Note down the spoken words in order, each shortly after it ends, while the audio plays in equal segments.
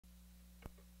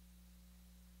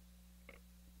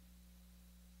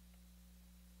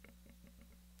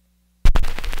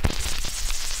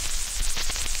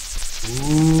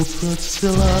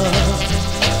Priscilla,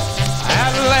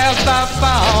 at last I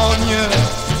found you.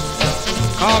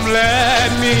 Come let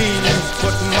me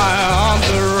put my arms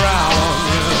around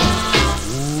you.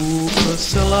 Ooh,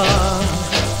 Priscilla,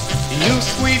 you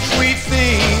sweet, sweet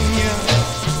thing.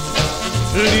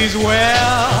 Please wear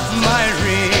my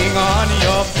ring on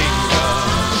your finger.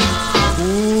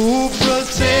 Ooh,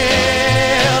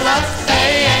 Priscilla,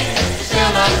 hey, hey,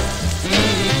 Priscilla.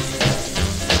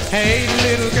 Hey,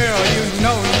 little girl, you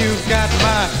know you've got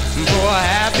my poor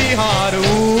happy heart.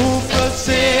 Ooh,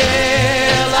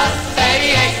 Priscilla,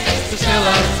 hey, hey,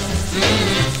 Priscilla.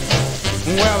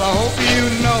 Well, I hope you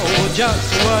know just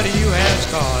what you have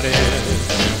started.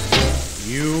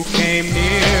 You came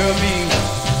near me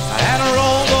and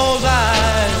rolled those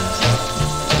eyes.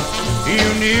 You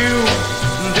knew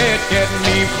they'd get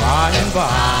me by and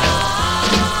by.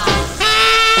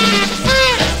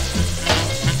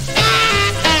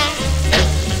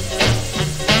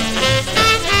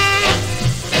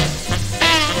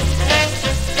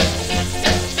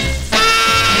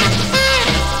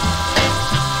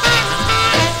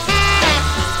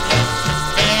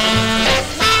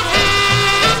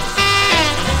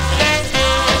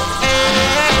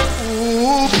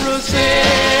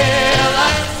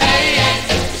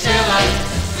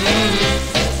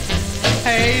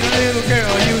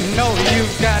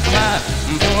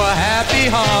 Happy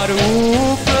heart,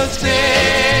 ooh,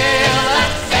 Priscilla,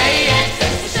 hey, hey,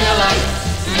 Priscilla.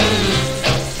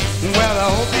 Well, I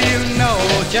hope you know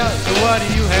just what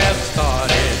you have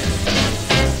started.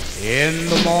 In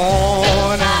the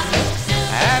morning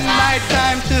and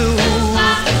nighttime too,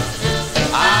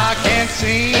 I can't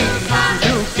seem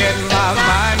to get my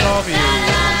mind off you.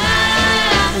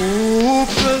 Ooh,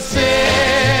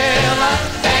 Priscilla,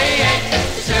 hey, hey,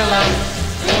 Priscilla.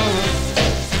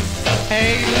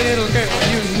 Hey, little girl,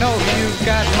 you know you've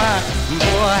got my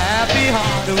poor happy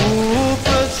heart. Ooh,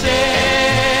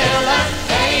 Priscilla,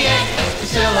 hey, hey,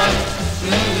 Priscilla.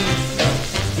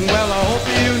 Well, I hope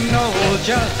you know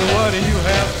just what you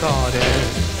have started.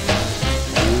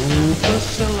 Ooh,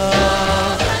 Priscilla,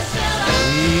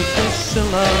 sweet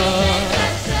Priscilla.